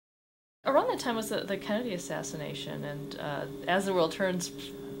Around that time was the Kennedy assassination, and As the World Turns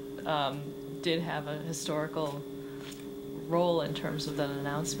did have a historical role in terms of that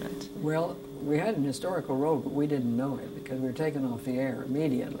announcement. Well, we had an historical role, but we didn't know it because we were taken off the air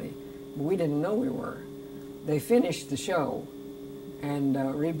immediately. But we didn't know we were. They finished the show and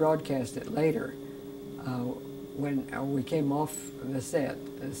rebroadcast it later. When we came off the set,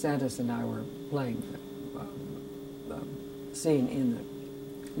 Santos and I were playing the scene in the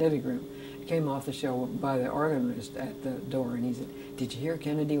living room. Came off the show by the organist at the door, and he said, "Did you hear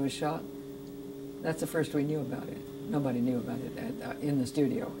Kennedy was shot?" That's the first we knew about it. Nobody knew about it in the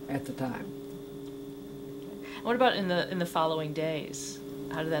studio at the time. What about in the following days?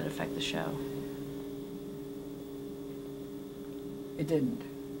 How did that affect the show? It didn't.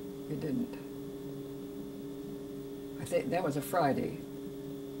 It didn't. I think that was a Friday.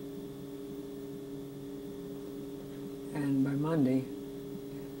 And by Monday,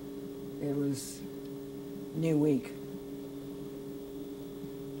 it was new week.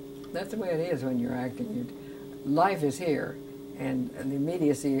 That's the way it is when you're acting. Life is here, and the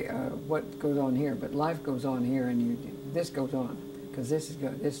immediacy of what goes on here, but life goes on here, and this goes on, because this is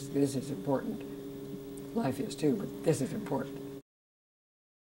good. This is important. Life is too, but this is important.